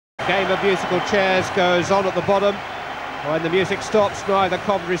game of musical chairs goes on at the bottom. When the music stops, neither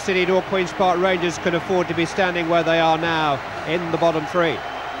Coventry City nor Queen's Park Rangers can afford to be standing where they are now, in the bottom three.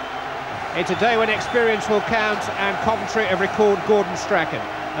 It's a day when experience will count, and Coventry have recalled Gordon Strachan.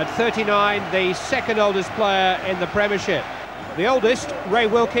 At 39, the second oldest player in the Premiership. The oldest, Ray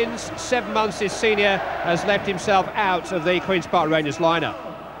Wilkins, 7 months his senior, has left himself out of the Queen's Park Rangers lineup.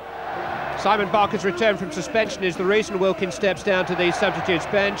 Simon Barker's return from suspension is the reason Wilkins steps down to the substitutes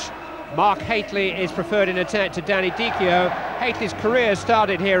bench. Mark Haitley is preferred in attack to Danny Dicchio. Haitley's career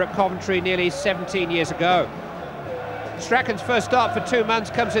started here at Coventry nearly 17 years ago. Strachan's first start for 2 months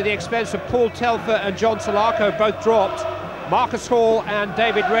comes at the expense of Paul Telfer and John Solarco, both dropped. Marcus Hall and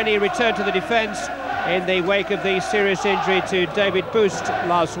David Rennie return to the defence in the wake of the serious injury to David Boost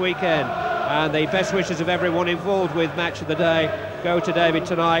last weekend. And the best wishes of everyone involved with Match of the Day go to David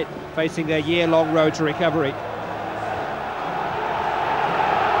tonight, facing their year-long road to recovery.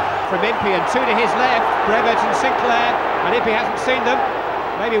 From Impey, and two to his left, Brevet and Sinclair, and Impey hasn't seen them,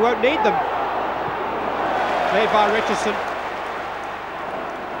 maybe won't need them. Played by Richardson.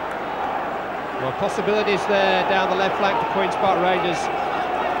 Well, possibilities there down the left flank for Queen's Park Rangers.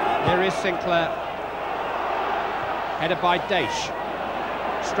 Here is Sinclair. Headed by Daish.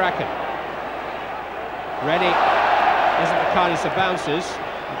 Strachan. Rennie isn't the kindest of bouncers.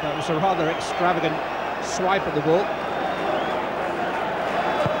 That was a rather extravagant swipe at the ball.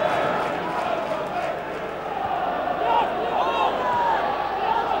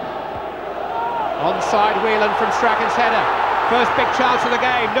 Onside Whelan from Strachan's header. First big chance of the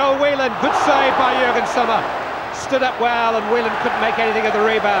game. Noel Whelan, good save by Jurgen Sommer. Stood up well, and Whelan couldn't make anything of the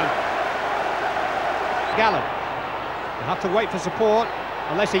rebound. Gallen. He'll have to wait for support,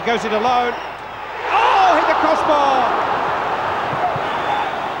 unless he goes it alone. Oh, hit the crossbar!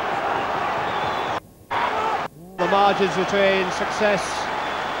 The margins between success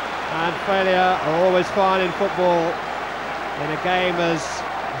and failure are always fine in football. In a game as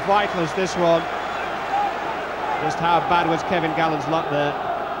vital as this one, just how bad was Kevin Gallen's luck there?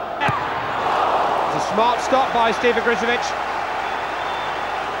 It's a smart stop by Stephen Grizovic.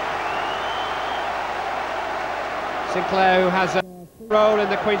 Sinclair, who has a role in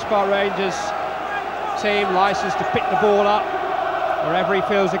the Queen's Park Rangers team, licensed to pick the ball up wherever he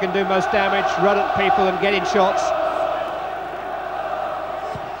feels he can do most damage, run at people and get in shots.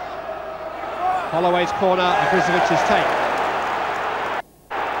 Holloway's corner, and Grizovic's take.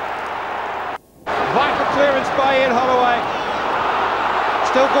 Vital clearance by Ian Holloway.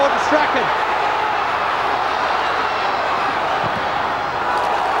 Still Gordon Strachan.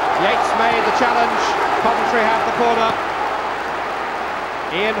 Yates made the challenge. Coventry have the corner.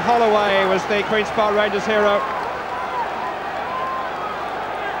 Ian Holloway was the Queen's Park Rangers hero.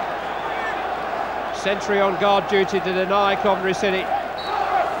 Sentry on guard duty to deny Coventry City.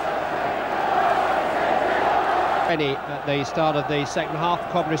 Rennie at the start of the second half,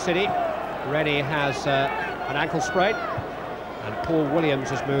 Coventry City. Rennie has an ankle sprain, and Paul Williams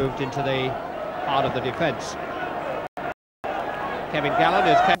has moved into the heart of the defence. Kevin Gallen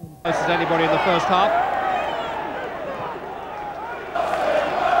is as close as anybody in the first half.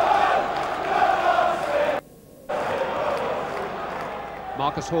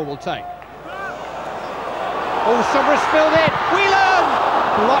 Marcus Hall will take. Oh, Summer spilled it. Whelan!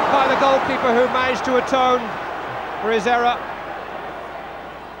 Blocked by the goalkeeper, who managed to atone for his error.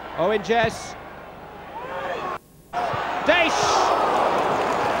 Owen Jess. Daish!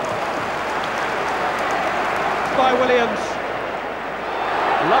 By Williams.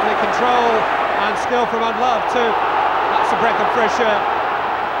 Lovely control and skill from Unlove too. That's a breath of fresh air.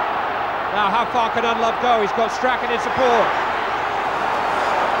 Now, how far can Unlove go? He's got Strachan in support.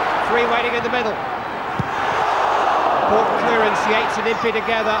 Three waiting in the middle. Important clearance, Yates and Impey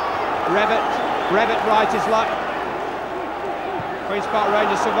together. Revitt rides his luck. Queen's Park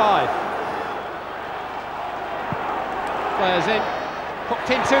Rangers survive. Players in.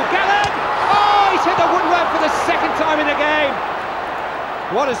 Hooked into Gallen! Oh, he's hit the woodwork for the second time in the game.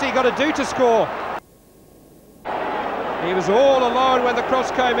 What has he got to do to score? He was all alone when the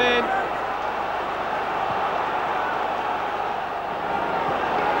cross came in.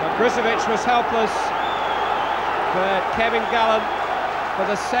 Grizovic was helpless, but Kevin Gallen, for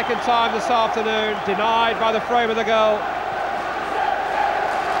the second time this afternoon, denied by the frame of the goal.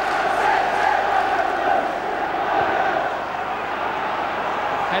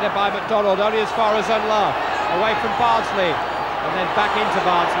 Headed by McDonald, only as far as Unlove, away from Bardsley, and then back into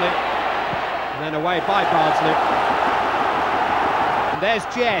Bardsley, and then away by Bardsley. And there's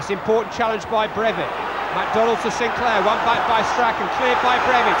Jess, important challenge by Brevet. McDonald to Sinclair, one back by Strachan, cleared by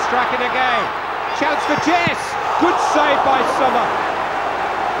Brevet, Strachan again. Chance for Jess, good save by Sommer.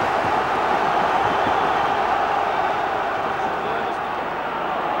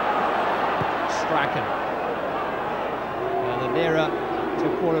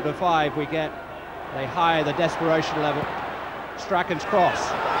 the 5 we get, the higher the desperation level. Strachan's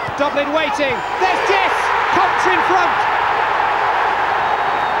cross. Dublin waiting. There's Jess! Coventry in front!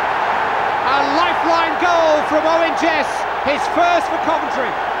 A lifeline goal from Owen Jess, his first for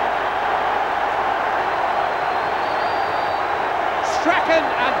Coventry. Strachan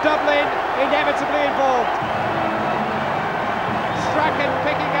and Dublin inevitably involved. Strachan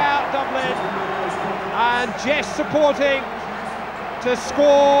picking out Dublin and Jess supporting to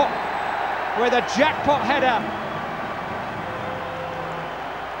score with a jackpot header.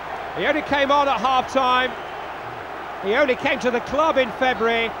 He only came on at half-time. He only came to the club in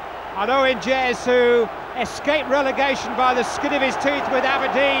February. And Owen Jess, who escaped relegation by the skin of his teeth with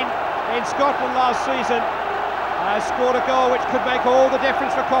Aberdeen in Scotland last season, has scored a goal which could make all the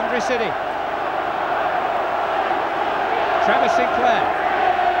difference for Coventry City. Trevor Sinclair.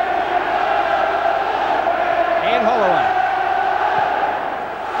 Ian Holloway.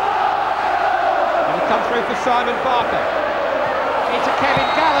 And it comes through for Simon Barker. Into Kevin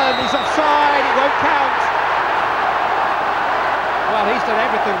Gallen, he's offside, it won't count. Well, he's done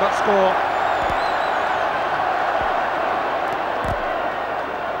everything but score.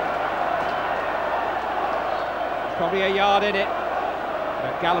 Probably a yard in it,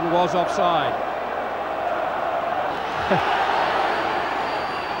 but Gallen was offside.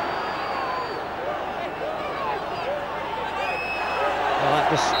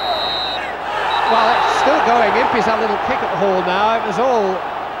 Well, it's still going. Impey's had a little kick at the hole now. It was all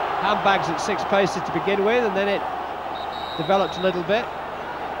handbags at 6 paces to begin with, and then it developed a little bit.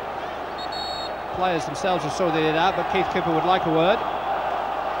 Players themselves are sorting it out, but Keith Cooper would like a word.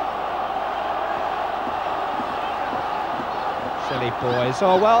 Silly boys.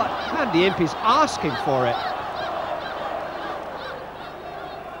 Oh well, Andy Impey's asking for it.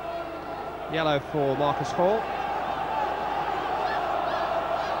 Yellow for Marcus Hall.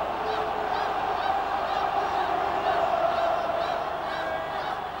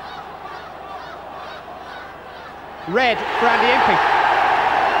 Red for Andy Impey.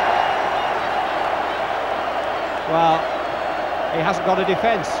 Well, he hasn't got a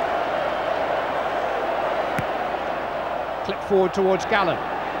defence. Clipped forward towards Gallen.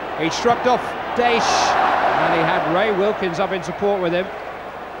 He shrugged off Daesh, and he had Ray Wilkins up in support with him.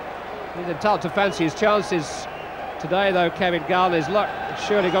 He's entitled to fancy his chances today, though. Kevin Gallen, his luck has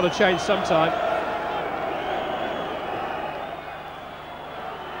surely got to change sometime.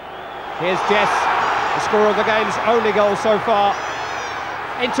 Here's Jess, the scorer of the game's only goal so far.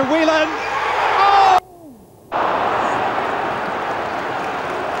 Into Whelan. Oh!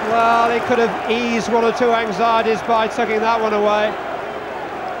 Well, he could have eased 1 or 2 anxieties by tucking that one away.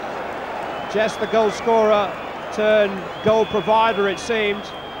 Jess, the goal scorer, turned goal provider, it seemed.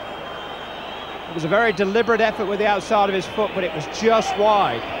 It was a very deliberate effort with the outside of his foot, but it was just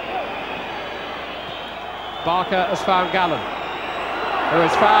wide. Barker has found Gallen, who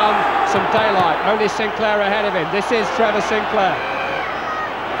has found some daylight. Only Sinclair ahead of him. This is Trevor Sinclair.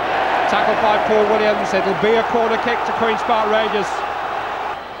 Tackled by Paul Williams. It'll be a corner kick to Queen's Park Rangers.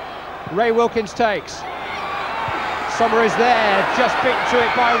 Ray Wilkins takes. Summer is there, just beaten to it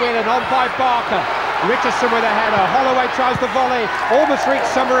by Whelan, on by Barker. Richardson with a header. Holloway tries the volley, almost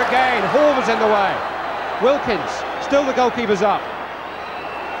reached Summer again. Hall was in the way. Wilkins, still the goalkeeper's up.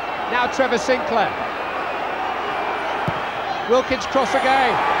 Now Trevor Sinclair. Wilkins cross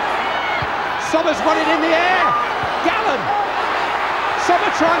again. Summer's won it in the air. Gallen. Summer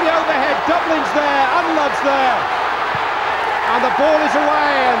trying the overhead. Dublin's there, Unlud's there. And the ball is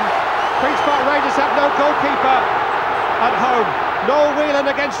away, and Queen's Park Rangers have no goalkeeper at home. Noel Whelan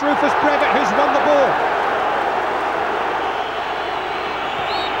against Rufus Brevitt, who's won the ball.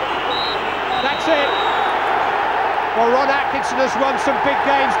 That's it. Well, Ron Atkinson has won some big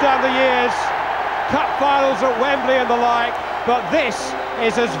games down the years, cup finals at Wembley and the like, but this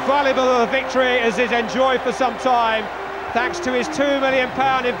is as valuable a victory as he's enjoyed for some time, thanks to his £2 million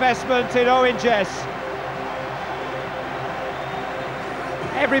investment in Owen Jess.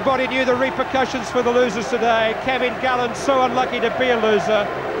 Everybody knew the repercussions for the losers today. Kevin Gallen so unlucky to be a loser.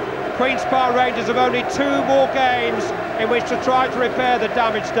 Queen's Park Rangers have only 2 more games in which to try to repair the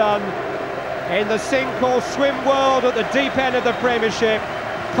damage done. In the sink or swim world at the deep end of the Premiership,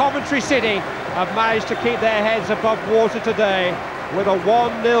 Coventry City have managed to keep their heads above water today with a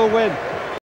 1-0 win.